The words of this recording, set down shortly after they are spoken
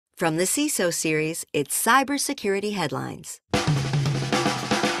From the CISO series, it's Cybersecurity Headlines.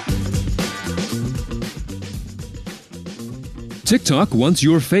 TikTok wants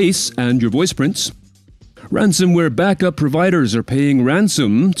your face and your voice prints. Ransomware backup providers are paying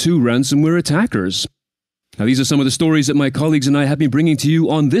ransom to ransomware attackers. Now, these are some of the stories that my colleagues and I have been bringing to you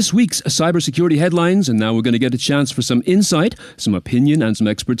on this week's Cybersecurity Headlines, and now we're going to get a chance for some insight, some opinion, and some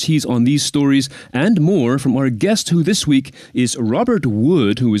expertise on these stories and more from our guest, who this week is Robert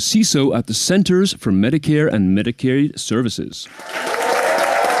Wood, who is CISO at the Centers for Medicare and Medicaid Services.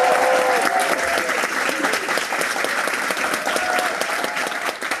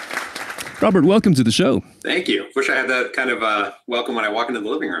 Robert, welcome to the show. Thank you. Wish I had that kind of welcome when I walk into the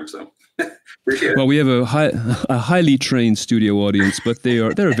living room, so appreciate it. Well, we have a highly trained studio audience, but they're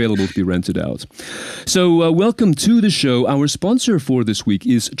available to be rented out. So welcome to the show. Our sponsor for this week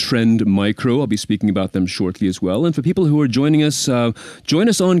is Trend Micro. I'll be speaking about them shortly as well. And for people who are join us on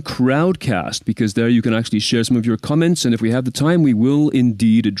Crowdcast, because there you can actually share some of your comments, and if we have the time, we will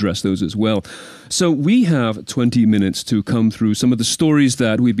indeed address those as well. So we have 20 minutes to come through some of the stories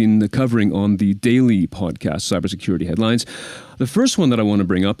that we've been covering on the daily podcast, Cybersecurity Headlines. The first one that I want to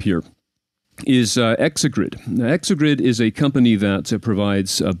bring up here is Exagrid. Now, Exagrid is a company that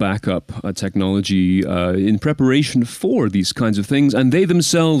provides backup technology in preparation for these kinds of things, and they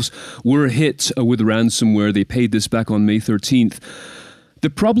themselves were hit with ransomware. They paid this back on May 13th. The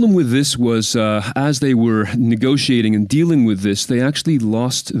problem with this was, as they were negotiating and dealing with this, they actually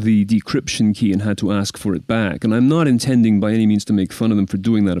lost the decryption key and had to ask for it back. And I'm not intending by any means to make fun of them for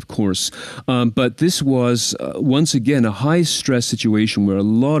doing that, of course. But this was, once again, a high-stress situation where a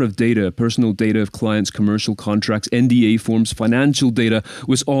lot of data, personal data of clients, commercial contracts, NDA forms, financial data,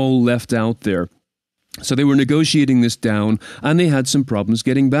 was all left out there. So they were negotiating this down, and they had some problems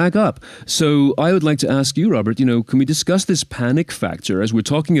getting back up. So I would like to ask you, Robert, can we discuss this panic factor? As we're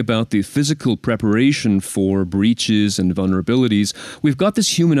talking about the physical preparation for breaches and vulnerabilities, we've got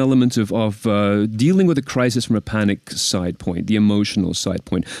this human element of dealing with a crisis from a panic side point, the emotional side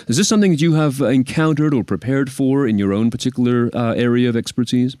point. Is this something that you have encountered or prepared for in your own particular area of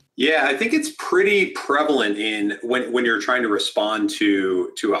expertise? Yeah, I think it's pretty prevalent in when you're trying to respond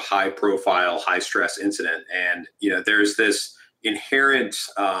to a high profile, high stress incident. And, there's this inherent,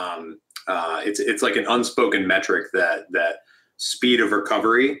 it's like an unspoken metric that speed of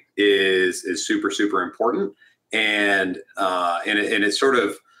recovery is super, super important. And it sort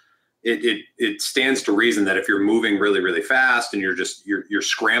of, it stands to reason that if you're moving really, really fast and you're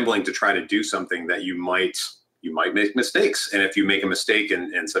scrambling to try to do something, that you might make mistakes. And if you make a mistake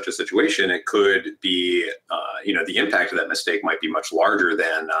in such a situation, it could be, the impact of that mistake might be much larger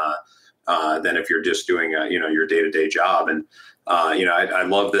than if you're just doing, your day-to-day job. And, I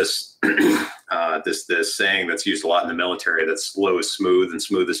love this, this saying that's used a lot in the military, that slow is smooth and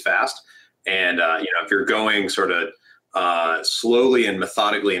smooth is fast. And, if you're going sort of slowly and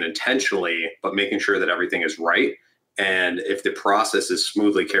methodically and intentionally, but making sure that everything is right, and if the process is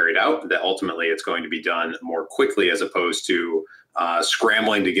smoothly carried out, that ultimately it's going to be done more quickly, as opposed to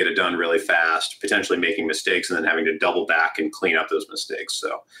scrambling to get it done really fast, potentially making mistakes, and then having to double back and clean up those mistakes.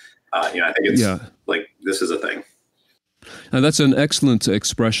 So, I think it's like, this is a thing. And that's an excellent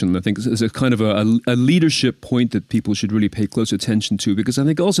expression. I think it's a kind of a leadership point that people should really pay close attention to, because I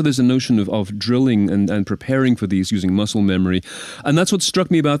think also there's a notion of drilling and preparing for these using muscle memory. And that's what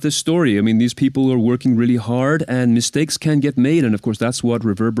struck me about this story. I mean, these people are working really hard, and mistakes can get made. And of course, that's what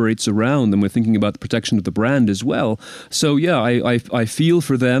reverberates around. And we're thinking about the protection of the brand as well. So yeah, I feel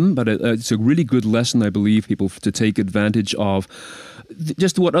for them, but it's a really good lesson, I believe, people to take advantage of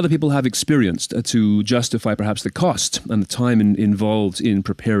just what other people have experienced to justify perhaps the cost and the time involved in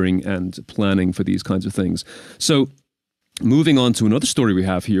preparing and planning for these kinds of things. So moving on to another story we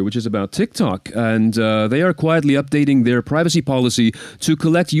have here, which is about TikTok, and they are quietly updating their privacy policy to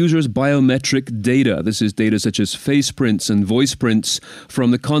collect users' biometric data. This is data such as face prints and voice prints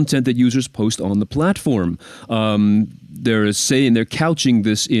from the content that users post on the platform. They're couching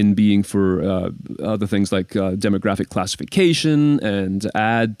this in being for other things like demographic classification and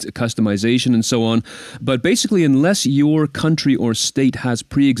ad customization and so on. But basically, unless your country or state has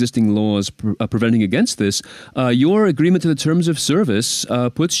pre-existing laws preventing against this, your agreement to the terms of service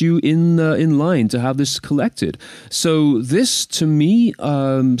puts you in line to have this collected. So this, to me,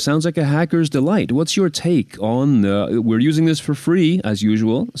 sounds like a hacker's delight. What's your take on, we're using this for free, as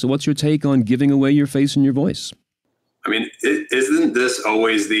usual, so what's your take on giving away your face and your voice? I mean, isn't this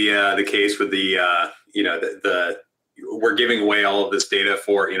always the case with the we're giving away all of this data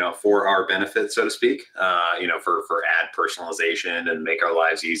for our benefit, so to speak, for ad personalization and make our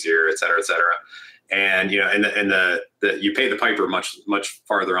lives easier, et cetera, et cetera. and you pay the piper much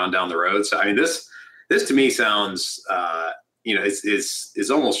farther on down the road. So I mean, this to me sounds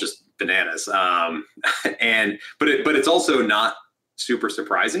is almost just bananas. But it's also not super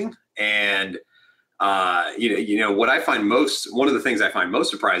surprising. And what I find one of the things I find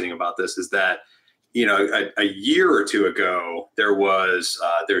most surprising about this is that a year or two ago there's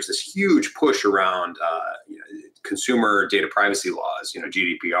this huge push around consumer data privacy laws,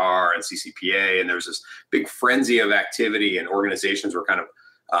 GDPR and CCPA, and there's this big frenzy of activity, and organizations were kind of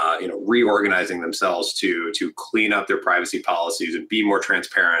reorganizing themselves to clean up their privacy policies and be more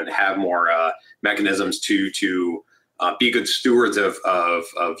transparent, have more mechanisms to be good stewards of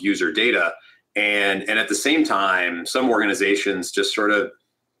user data. And at the same time, some organizations just sort of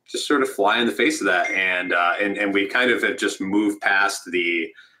fly in the face of that, and we kind of have just moved past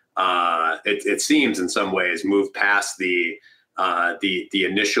it seems in some ways moved past the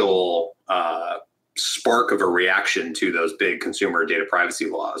initial spark of a reaction to those big consumer data privacy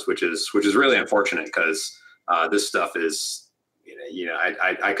laws, which is really unfortunate, because this stuff is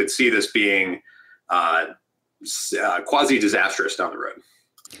I could see this being quasi disastrous down the road.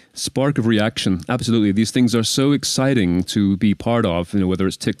 Spark of reaction. Absolutely. These things are so exciting to be part of, whether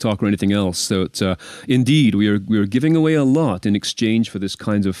it's TikTok or anything else. So indeed, we are giving away a lot in exchange for this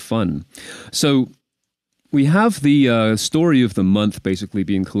kind of fun. So we have the story of the month basically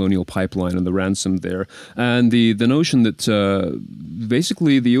being Colonial Pipeline and the ransom there, and the notion that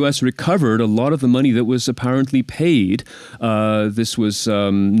basically the U.S. recovered a lot of the money that was apparently paid. This was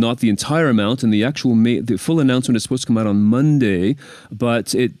not the entire amount, and the full announcement is supposed to come out on Monday,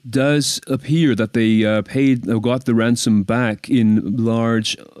 but it does appear that they got the ransom back in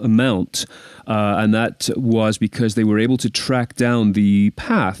large amount. And that was because they were able to track down the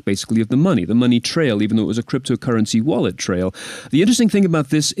path, basically, of the money trail, even though it was a cryptocurrency wallet trail. The interesting thing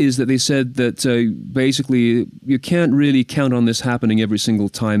about this is that they said that basically you can't really count on this happening every single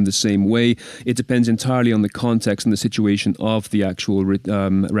time the same way. It depends entirely on the context and the situation of the actual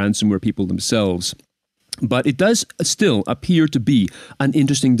ransomware people themselves. But it does still appear to be an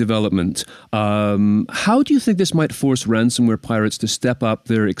interesting development. How do you think this might force ransomware pirates to step up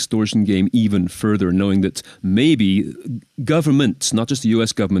their extortion game even further, knowing that maybe governments, not just the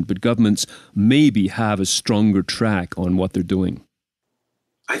US government, but governments maybe have a stronger track on what they're doing?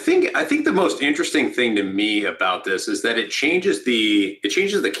 I think the most interesting thing to me about this is that it changes the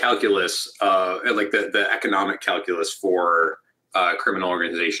calculus, like the economic calculus for a criminal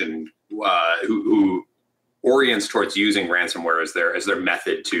organization who orients towards using ransomware as their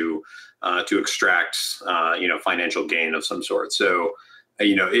method to extract financial gain of some sort. So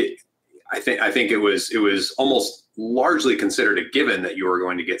I think it was almost largely considered a given that you were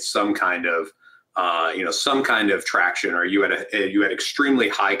going to get some kind of traction, or you had extremely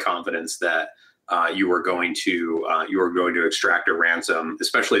high confidence that you were going to extract a ransom,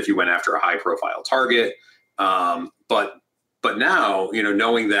 especially if you went after a high profile target. But now,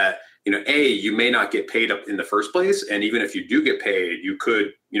 knowing that, you may not get paid up in the first place, and even if you do get paid, you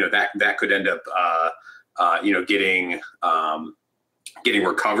could, that could end up, getting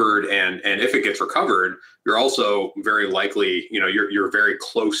recovered. And if it gets recovered, you're also very likely, you're very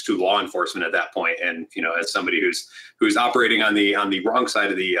close to law enforcement at that point. And, as somebody who's operating on the wrong side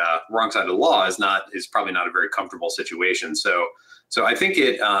of the law is probably not a very comfortable situation. So I think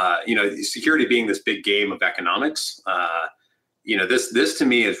security being this big game of economics, this to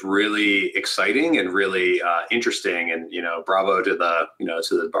me is really exciting and really interesting, and bravo to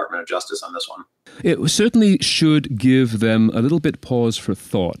the Department of Justice on this one. It certainly should give them a little bit pause for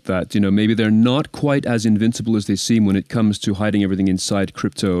thought that maybe they're not quite as invincible as they seem when it comes to hiding everything inside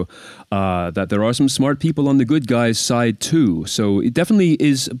crypto. That there are some smart people on the good guys' side too. So it definitely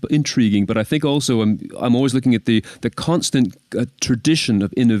is intriguing. But I think also I'm always looking at the constant tradition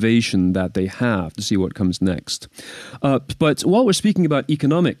of innovation that they have to see what comes next. But while we're speaking about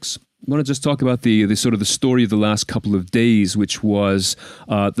economics, I want to just talk about the sort of the story of the last couple of days, which was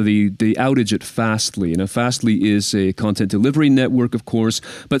the outage at Fastly. Fastly is a content delivery network, of course,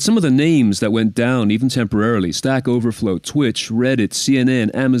 but some of the names that went down, even temporarily, Stack Overflow, Twitch, Reddit,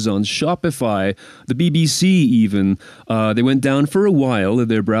 CNN, Amazon, Shopify, the BBC even, they went down for a while.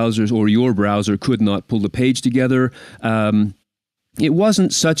 Their browsers, or your browser, could not pull the page together. It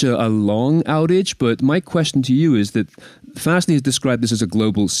wasn't such a long outage, but my question to you is that Fastly has described this as a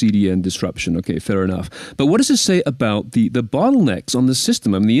global CDN disruption. Okay, fair enough. But what does this say about the bottlenecks on the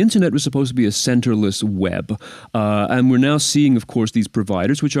system? I mean, the internet was supposed to be a centerless web, and we're now seeing, of course, these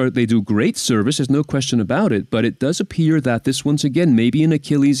providers, they do great service, there's no question about it, but it does appear that this, once again, may be an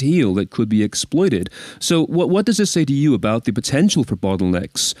Achilles heel that could be exploited. So what does this say to you about the potential for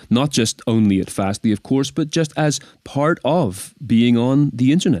bottlenecks, not just only at Fastly, of course, but just as part of being on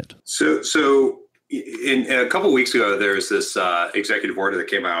the internet? So in a couple of weeks ago, there's this executive order that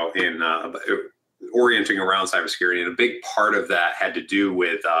came out in orienting around cybersecurity, and a big part of that had to do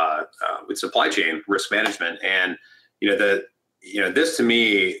with supply chain risk management. And this to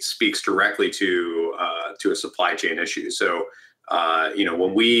me speaks directly to a supply chain issue. So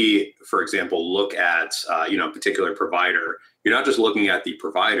when we, for example, look at a particular provider, you're not just looking at the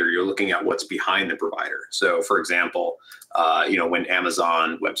provider, you're looking at what's behind the provider. So, for example, when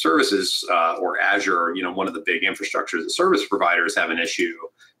Amazon Web Services or Azure, one of the big infrastructure as a service providers have an issue,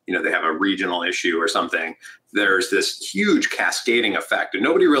 they have a regional issue or something, there's this huge cascading effect, and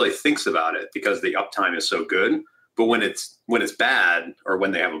nobody really thinks about it because the uptime is so good. But when it's bad, or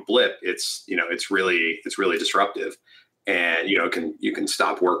when they have a blip, it's really disruptive. And you can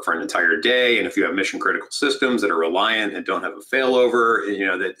stop work for an entire day, and if you have mission critical systems that are reliant and don't have a failover,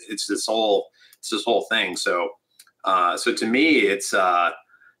 that it's this whole thing. So to me, it's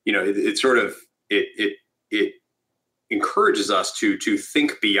it encourages us to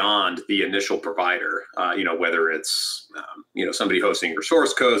think beyond the initial provider. Whether it's somebody hosting your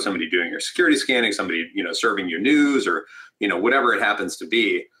source code, somebody doing your security scanning, somebody serving you news, or whatever it happens to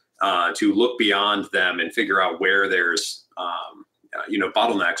be. To look beyond them and figure out where there's,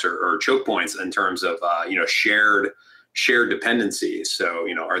 bottlenecks or choke points in terms of, shared dependencies. So,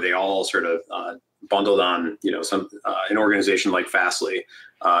 are they all sort of bundled on, an organization like Fastly,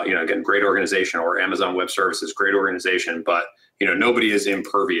 again, great organization, or Amazon Web Services, great organization, but, nobody is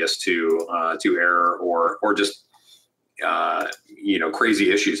impervious to error or just,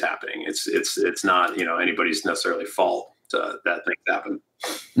 crazy issues happening. It's not, anybody's necessarily fault that things happen.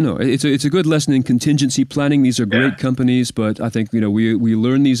 No, it's a good lesson in contingency planning. These are great companies, but I think we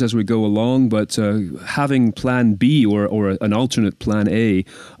learn these as we go along. But having Plan B or an alternate Plan A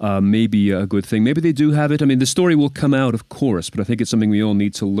may be a good thing. Maybe they do have it. I mean, the story will come out, of course, but I think it's something we all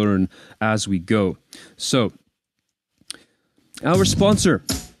need to learn as we go. So, our sponsor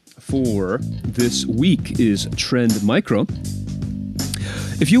for this week is Trend Micro.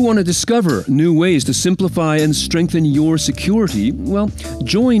 If you want to discover new ways to simplify and strengthen your security, well,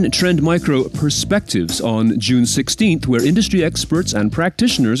 join Trend Micro Perspectives on June 16th, where industry experts and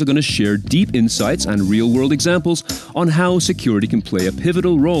practitioners are going to share deep insights and real-world examples on how security can play a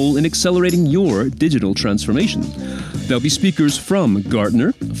pivotal role in accelerating your digital transformation. There'll be speakers from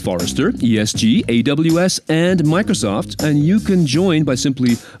Gartner, Forrester, ESG, AWS, and Microsoft, and you can join by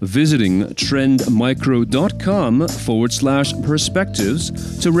simply visiting trendmicro.com/perspectives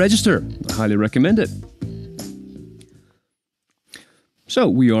to register. I highly recommend it. So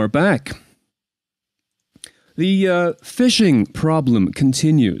we are back. The phishing problem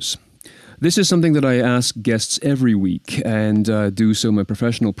continues. This is something that I ask guests every week, and do so in my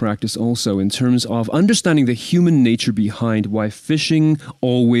professional practice also, in terms of understanding the human nature behind why phishing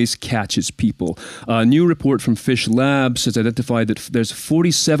always catches people. A new report from Phish Labs has identified that there's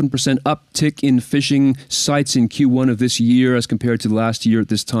 47% uptick in phishing sites in Q1 of this year as compared to last year at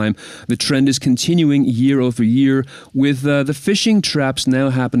this time. The trend is continuing year over year, with the phishing traps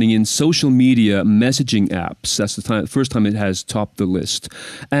now happening in social media messaging apps. That's the first time it has topped the list.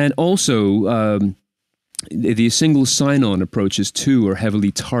 And also, the single sign-on approaches too are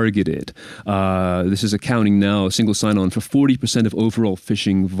heavily targeted. This is accounting now, single sign-on, for 40% of overall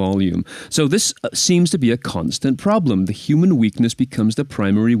phishing volume. So this seems to be a constant problem. The human weakness becomes the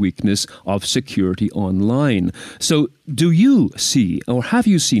primary weakness of security online. So do you see, or have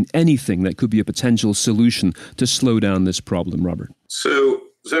you seen anything that could be a potential solution to slow down this problem, Robert? So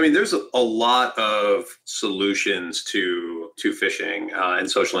I mean, there's a lot of solutions to phishing and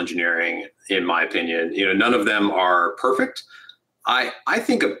social engineering, in my opinion. None of them are perfect. I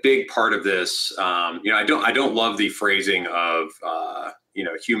think a big part of this, I don't love the phrasing of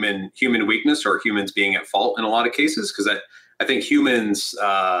human weakness or humans being at fault in a lot of cases, because I think humans,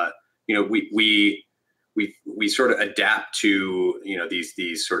 we sort of adapt to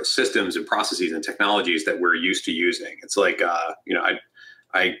these sort of systems and processes and technologies that we're used to using. It's like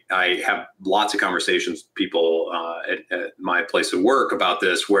I have lots of conversations with people at my place of work about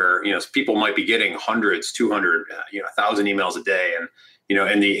this, where people might be getting hundreds, 200, 1,000 emails a day, and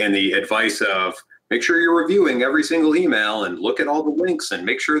and the advice of make sure you're reviewing every single email and look at all the links and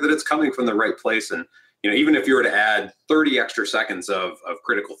make sure that it's coming from the right place. And, even if you were to add 30 extra seconds of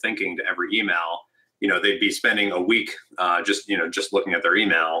critical thinking to every email, they'd be spending a week just looking at their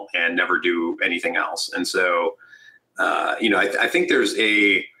email and never do anything else. And so, I think there's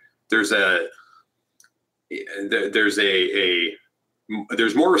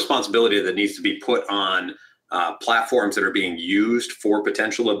more responsibility that needs to be put on platforms that are being used for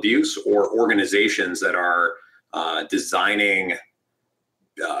potential abuse, or organizations that are designing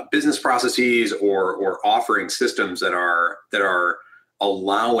business processes or offering systems that are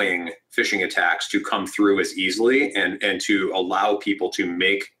allowing phishing attacks to come through as easily and to allow people to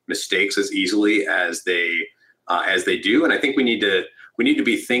make mistakes as easily as they do. And I think we need to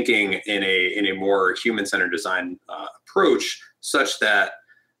be thinking in a more human-centered design approach, such that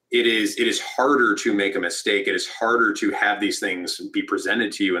it is harder to make a mistake. It is harder to have these things be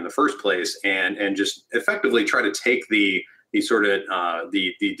presented to you in the first place, and just effectively try to take the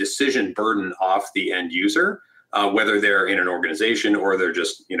decision burden off the end user, whether they're in an organization or they're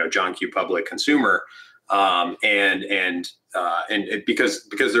just John Q. Public consumer, and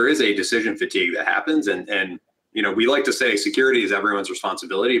because there is a decision fatigue that happens, and we like to say security is everyone's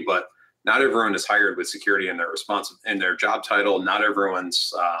responsibility, but not everyone is hired with security in their job title. Not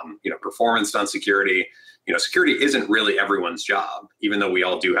everyone's performance on security. Security isn't really everyone's job, even though we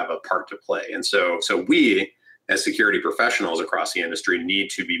all do have a part to play. And so we, as security professionals across the industry, need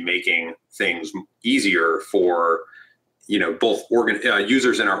to be making things easier for both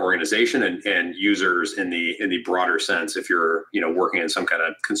users in our organization and users in the broader sense, if you're working in some kind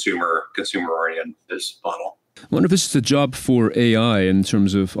of consumer oriented business model. I wonder if this is a job for AI in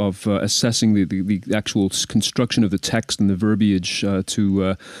terms of assessing the actual construction of the text and the verbiage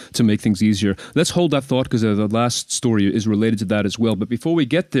to make things easier. Let's hold that thought, because the last story is related to that as well. But before we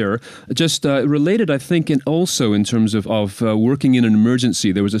get there, just related, I think, and also in terms of working in an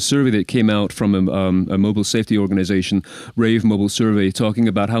emergency, there was a survey that came out from a mobile safety organization, Rave Mobile Survey, talking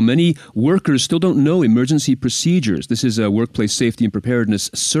about how many workers still don't know emergency procedures. This is a workplace safety and preparedness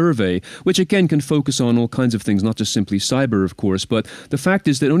survey, which again can focus on all kinds of things, not just simply cyber, of course, but the fact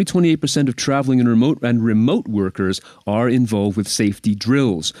is that only 28% of traveling and remote workers are involved with safety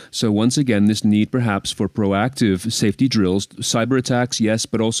drills. So once again, this need perhaps for proactive safety drills, cyber attacks, yes,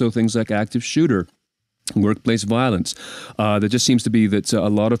 but also things like active shooter, workplace violence. There just seems to be that a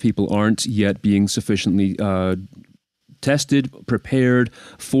lot of people aren't yet being sufficiently tested, prepared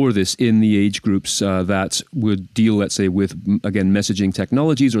for this in the age groups that would deal, let's say, with, again, messaging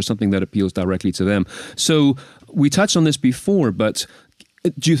technologies or something that appeals directly to them. So we touched on this before, but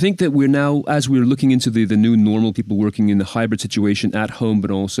do you think that we're now, as we're looking into the new normal, people working in the hybrid situation at home but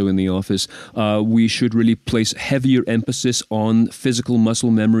also in the office, we should really place heavier emphasis on physical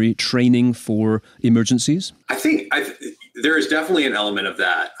muscle memory training for emergencies? I think there is definitely an element of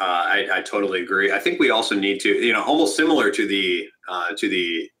that. I totally agree. I think we also need to, almost similar to the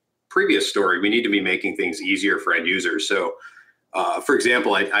previous story, we need to be making things easier for end users. So, for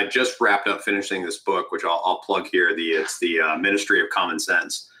example, I just wrapped up finishing this book, which I'll plug here. It's the Ministry of Common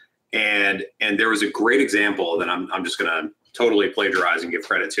Sense, and there was a great example that I'm just going to totally plagiarize and give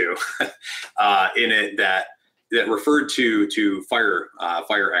credit to in it that referred to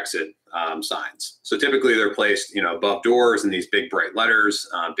fire exit signs. So typically they're placed, above doors in these big bright letters,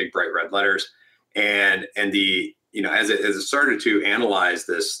 big bright red letters, and the as it started to analyze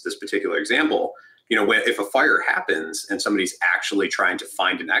this particular example, if a fire happens and somebody's actually trying to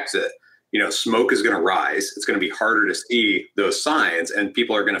find an exit, smoke is going to rise. It's going to be harder to see those signs, and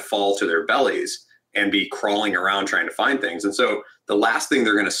people are going to fall to their bellies and be crawling around trying to find things. And so the last thing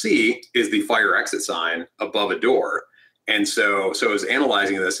they're going to see is the fire exit sign above a door. And so I was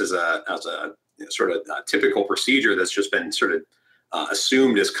analyzing this as a sort of typical procedure that's just been sort of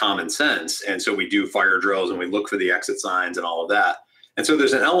assumed as common sense. And so we do fire drills and we look for the exit signs and all of that. And so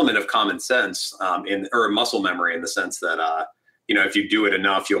there's an element of common sense or muscle memory, in the sense that, if you do it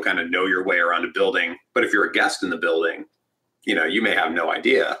enough, you'll kind of know your way around a building. But if you're a guest in the building, you may have no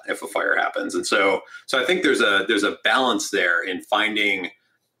idea if a fire happens. And so I think there's a balance there in finding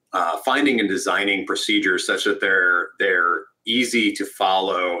and designing procedures such that they're easy to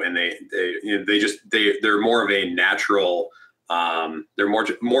follow, and they're more of a natural they're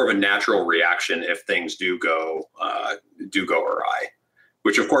more of a natural reaction if things do go awry.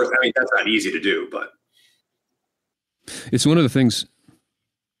 Which, of course, that's not easy to do, but it's one of the things.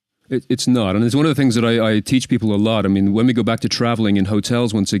 It's not. And it's one of the things that I teach people a lot. I mean, when we go back to traveling in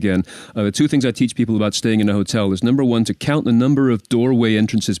hotels once again, the two things I teach people about staying in a hotel is, number one, to count the number of doorway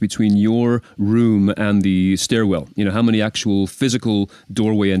entrances between your room and the stairwell. You know, how many actual physical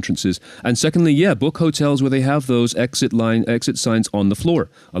doorway entrances. And secondly, book hotels where they have those exit signs on the floor.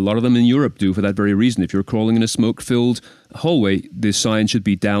 A lot of them in Europe do for that very reason. If you're crawling in a smoke-filled hallway, the sign should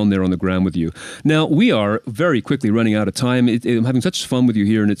be down there on the ground with you. Now, we are very quickly running out of time. I'm having such fun with you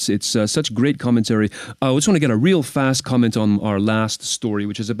here, and it's such great commentary. I just want to get a real fast comment on our last story,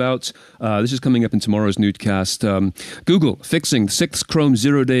 which is about, this is coming up in tomorrow's newscast, Google fixing 6th Chrome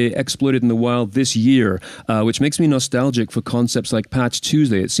 0-day exploited in the wild this year, which makes me nostalgic for concepts like Patch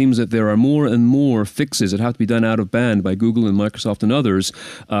Tuesday. It seems that there are more and more fixes that have to be done out of band by Google and Microsoft and others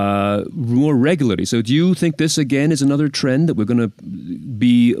more regularly. So do you think this, again, is another trend that we're going to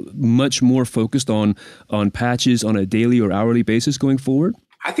be much more focused on patches on a daily or hourly basis going forward?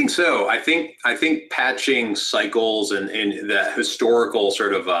 I think so. I think patching cycles and the historical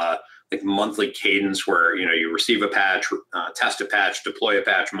sort of like monthly cadence where, you know, you receive a patch, test a patch, deploy a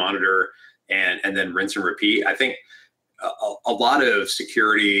patch, monitor, and then rinse and repeat. I think a lot of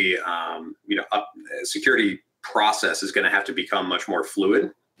security, security process is going to have to become much more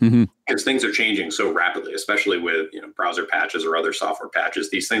fluid. Mm-hmm. Because things are changing so rapidly, especially with, you know, browser patches or other software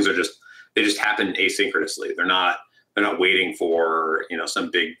patches. These things are they just happen asynchronously. They're not waiting for, you know, some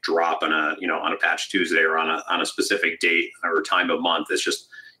big drop on a Patch Tuesday or on a specific date or time of month. It's just,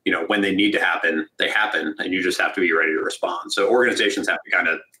 you know, when they need to happen, they happen, and you just have to be ready to respond. So organizations have to kind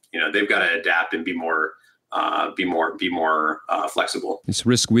of, you know, they've got to adapt and be more flexible. This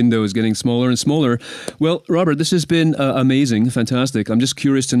risk window is getting smaller and smaller. Well, Robert, this has been amazing, fantastic. I'm just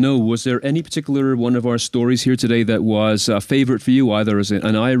curious to know, was there any particular one of our stories here today that was a favorite for you, either as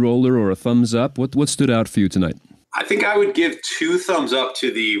an eye roller or a thumbs up? What stood out for you tonight? I think I would give 2 thumbs up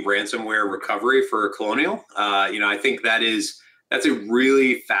to the ransomware recovery for Colonial. I think that's a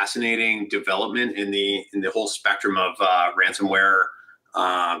really fascinating development in the whole spectrum of ransomware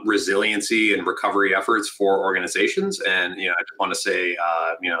resiliency and recovery efforts for organizations. And, you know, I just want to say,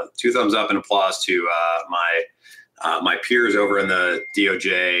 2 thumbs up and applause to my peers over in the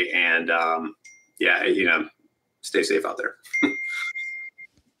DOJ, and stay safe out there.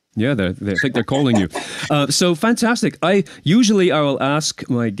 Yeah, I think they're calling you. So fantastic. I will ask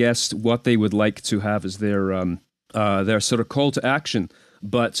my guests what they would like to have as their sort of call to action.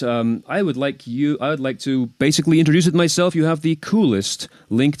 But I would like to basically introduce it myself. You have the coolest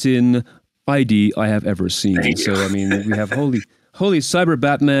LinkedIn ID I have ever seen. So, I mean, we have Holy Cyber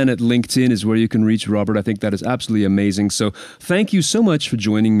Batman at LinkedIn is where you can reach Robert. I think that is absolutely amazing. So thank you so much for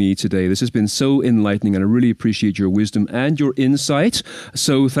joining me today. This has been so enlightening, and I really appreciate your wisdom and your insight.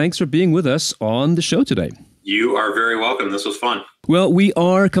 So thanks for being with us on the show today. You are very welcome. This was fun. Well, we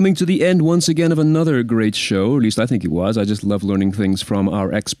are coming to the end once again of another great show. At least I think it was. I just love learning things from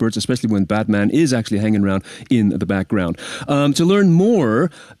our experts, especially when Batman is actually hanging around in the background. To learn more,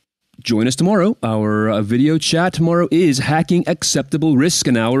 join us tomorrow. Our video chat tomorrow is Hacking Acceptable Risk,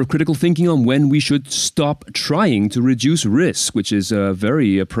 an hour of critical thinking on when we should stop trying to reduce risk, which is a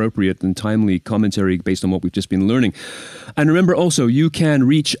very appropriate and timely commentary based on what we've just been learning. And remember also, you can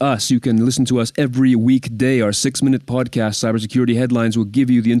reach us. You can listen to us every weekday. Our 6-minute podcast, Cybersecurity Headlines, will give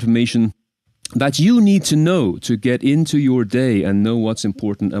you the information that you need to know to get into your day and know what's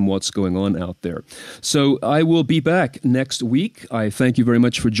important and what's going on out there. So I will be back next week. I thank you very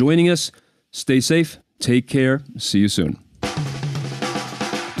much for joining us. Stay safe. Take care. See you soon.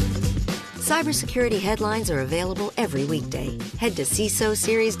 Cybersecurity Headlines are available every weekday. Head to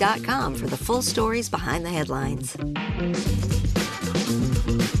CISOseries.com for the full stories behind the headlines.